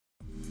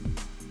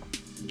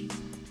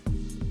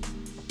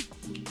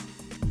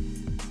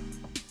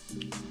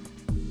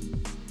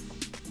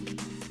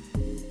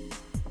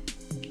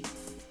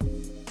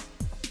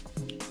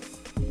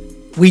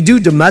We do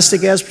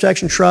domestic asset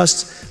protection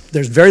trusts.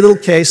 There's very little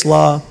case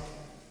law.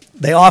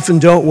 They often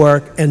don't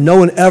work, and no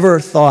one ever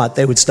thought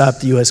they would stop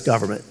the U.S.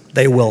 government.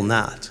 They will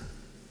not.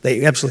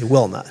 They absolutely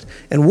will not.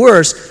 And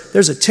worse,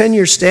 there's a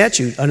 10-year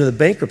statute under the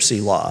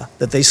bankruptcy law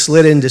that they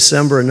slid in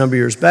December a number of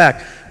years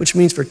back, which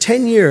means for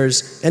 10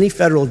 years, any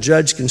federal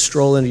judge can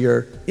stroll into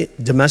your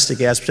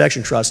domestic asset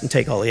protection trust and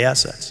take all the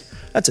assets.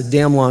 That's a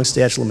damn long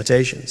statute of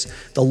limitations.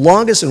 The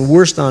longest and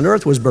worst on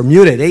earth was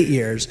Bermuda at 8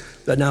 years,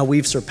 but now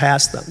we've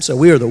surpassed them. So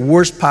we are the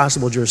worst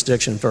possible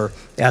jurisdiction for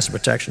asset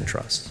protection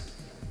trusts.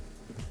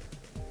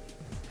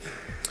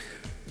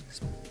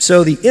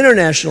 So the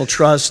international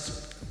trust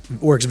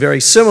works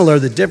very similar.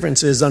 The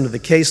difference is under the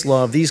case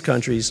law of these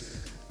countries,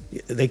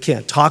 they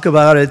can't talk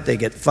about it, they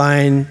get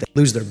fined, they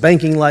lose their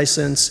banking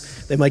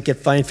license, they might get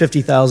fined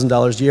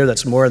 $50,000 a year,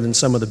 that's more than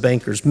some of the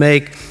bankers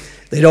make.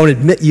 They don't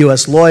admit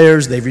U.S.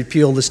 lawyers. They've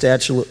repealed the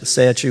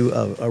statute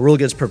of rule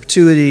against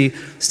perpetuity,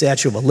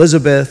 statute of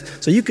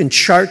Elizabeth. So you can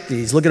chart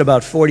these, look at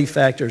about 40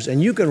 factors,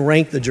 and you can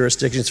rank the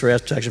jurisdictions for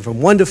asset protection from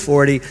 1 to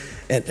 40,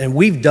 and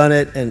we've done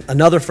it, and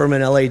another firm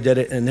in L.A. did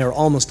it, and they're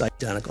almost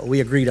identical.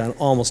 We agreed on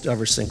almost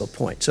every single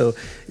point. So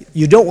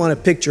you don't want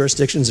to pick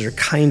jurisdictions that are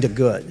kind of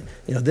good.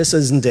 You know, this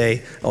isn't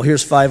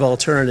here's 5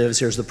 alternatives,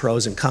 here's the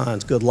pros and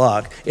cons, good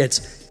luck.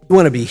 It's, you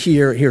want to be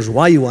here, here's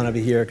why you want to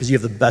be here, because you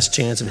have the best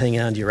chance of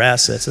hanging on to your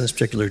assets in this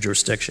particular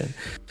jurisdiction.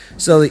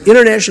 So the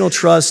international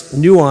trust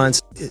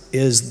nuance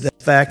is the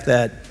fact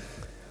that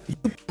you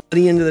put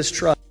money into this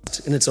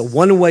trust, and it's a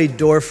one-way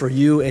door for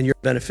you and your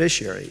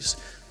beneficiaries.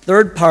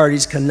 Third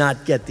parties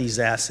cannot get these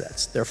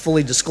assets. They're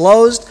fully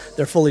disclosed,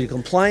 they're fully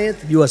compliant,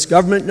 the U.S.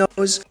 government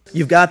knows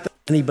you've got them,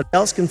 anybody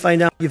else can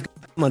find out you've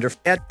got them under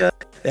FATCA.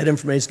 That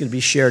information is going to be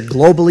shared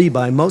globally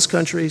by most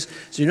countries.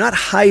 So you're not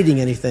hiding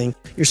anything.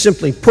 You're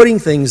simply putting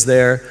things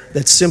there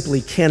that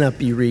simply cannot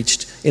be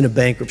reached in a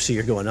bankruptcy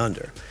or going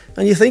under.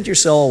 And you think to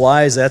yourself,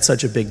 why is that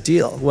such a big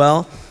deal?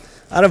 Well,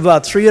 out of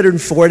about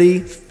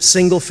 340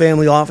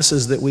 single-family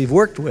offices that we've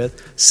worked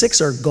with, 6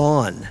 are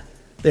gone.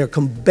 They're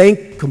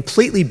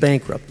completely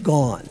bankrupt,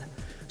 gone.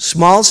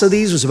 Smallest of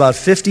these was about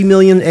 50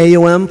 million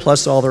AUM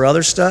plus all their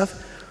other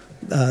stuff.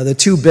 The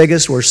 2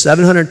 biggest were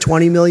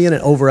 720 million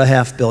and over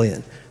 $500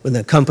 million. When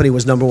the company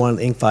was number 1 in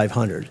the Inc.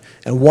 500.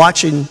 And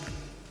watching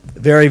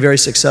very, very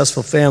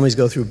successful families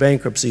go through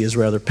bankruptcy is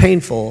rather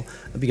painful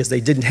because they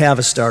didn't have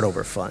a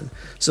start-over fund.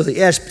 So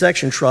the Asset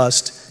Protection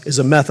Trust is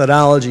a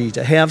methodology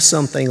to have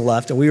something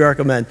left, and we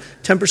recommend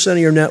 10% of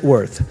your net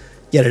worth.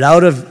 Get it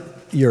out of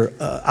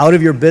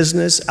your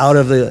business, out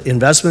of the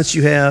investments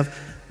you have,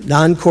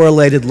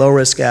 non-correlated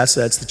low-risk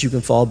assets that you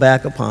can fall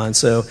back upon.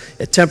 So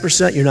at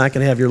 10%, you're not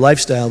going to have your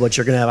lifestyle, but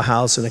you're going to have a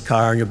house and a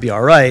car, and you'll be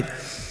all right.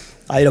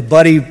 I had a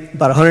buddy,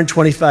 about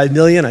 $125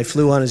 million. I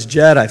flew on his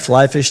jet. I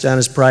fly fished on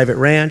his private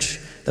ranch.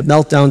 The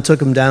meltdown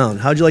took him down.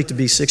 How'd you like to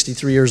be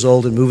 63 years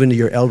old and move into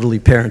your elderly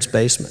parents'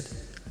 basement?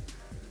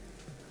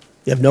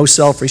 You have no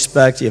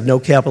self-respect. You have no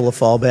capital to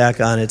fall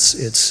back on.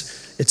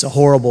 It's a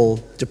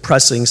horrible,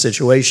 depressing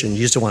situation. You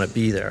just don't want to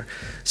be there.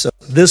 So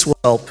this will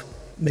help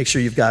make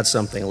sure you've got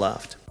something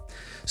left.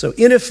 So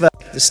in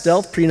effect, the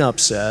stealth prenup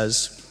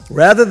says,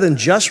 rather than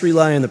just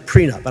rely on the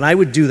prenup, and I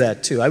would do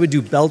that too. I would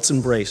do belts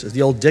and braces.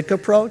 The old Dick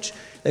approach,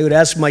 they would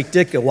ask Mike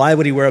Ditka, why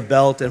would he wear a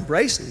belt and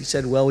braces? He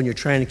said, well, when you're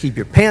trying to keep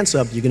your pants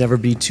up, you can never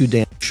be too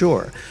damn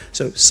sure.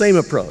 So same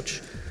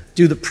approach.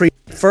 Do the prenup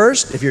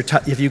first, if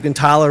you can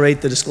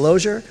tolerate the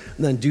disclosure,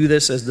 and then do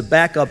this as the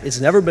backup. It's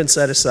never been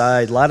set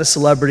aside. A lot of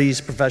celebrities,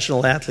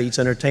 professional athletes,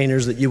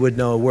 entertainers that you would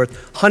know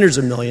worth hundreds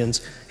of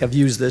millions have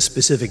used this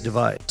specific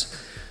device.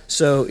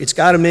 So it's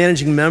got a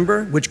managing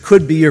member, which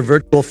could be your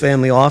virtual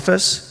family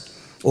office,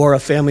 or a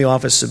family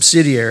office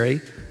subsidiary,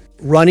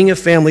 running a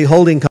family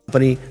holding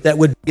company that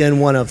would be in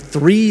one of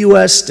 3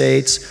 U.S.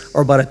 states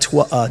or about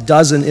a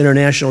dozen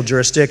international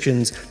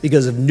jurisdictions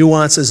because of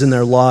nuances in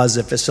their laws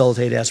that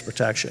facilitate asset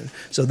protection.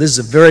 So this is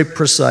a very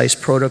precise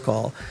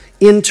protocol.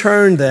 In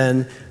turn,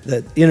 then,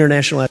 the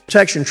International Asset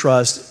Protection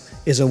Trust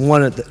is in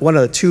one of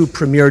the 2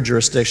 premier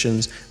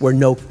jurisdictions where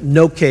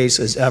no case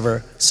has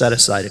ever set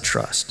aside a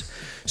trust.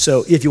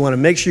 So if you want to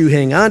make sure you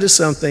hang on to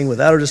something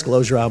without a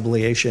disclosure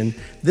obligation,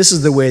 this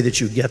is the way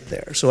that you get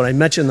there. So when I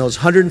mentioned those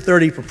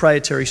 130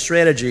 proprietary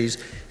strategies,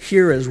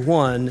 here is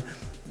one.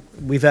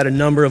 We've had a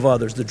number of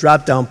others. The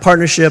drop-down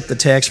partnership, the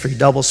tax-free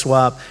double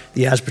swap,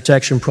 the asset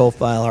protection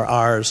profile are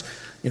ours.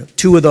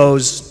 2 of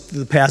those, through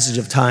the passage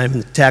of time,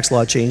 the tax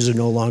law changes are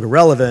no longer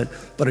relevant,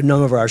 but a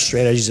number of our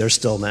strategies are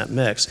still in that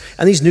mix.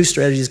 And these new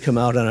strategies come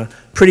out on a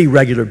pretty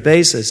regular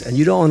basis, and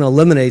you don't want to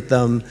eliminate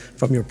them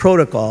from your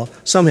protocol.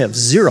 Some have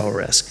zero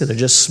risk, because they're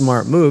just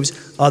smart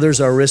moves. Others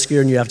are riskier,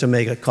 and you have to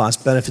make a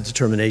cost-benefit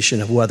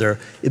determination of whether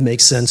it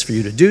makes sense for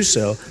you to do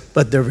so,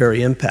 but they're very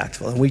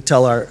impactful. And we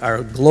tell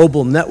our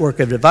global network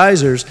of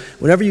advisors,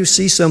 whenever you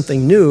see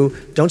something new,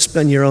 don't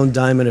spend your own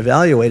dime and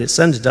evaluate it,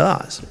 send it to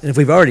us. And if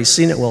we've already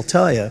seen it, we'll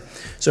tell you.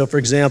 So, for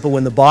example,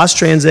 when the Boss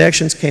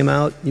transactions came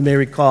out, you may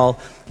recall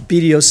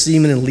BDO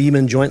Seaman and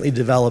Lehman jointly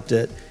developed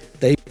it.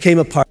 They came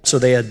apart, so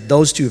they had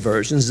those two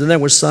versions. And then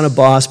there was son of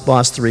boss,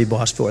 boss 3,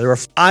 boss 4. There were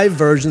 5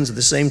 versions of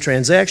the same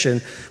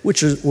transaction,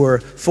 which were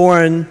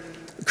foreign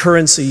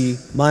currency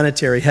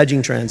monetary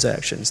hedging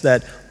transactions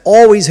that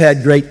always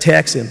had great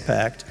tax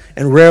impact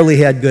and rarely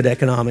had good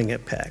economic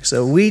impact.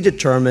 So we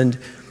determined,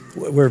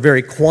 we're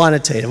very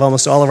quantitative.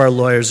 Almost all of our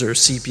lawyers are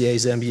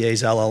CPAs,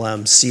 MBAs,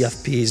 LLMs,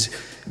 CFPs.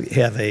 We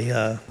have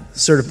a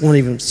one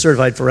even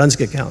certified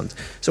forensic accountant.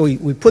 So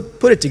we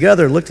put it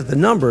together, looked at the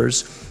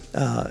numbers,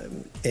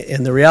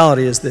 and the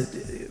reality is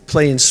that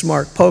playing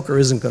smart poker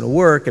isn't going to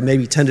work, and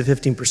maybe 10 to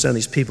 15% of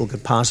these people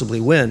could possibly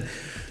win.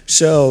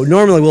 So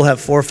normally we'll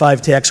have 4 or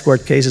 5 tax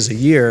court cases a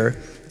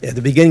year. At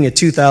the beginning of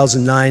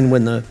 2009,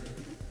 when the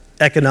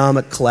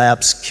economic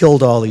collapse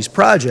killed all these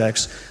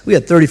projects, we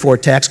had 34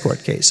 tax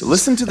court cases.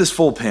 Listen to this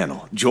full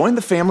panel. Join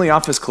the Family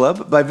Office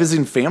Club by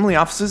visiting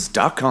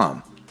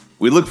familyoffices.com.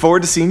 We look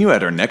forward to seeing you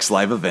at our next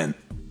live event.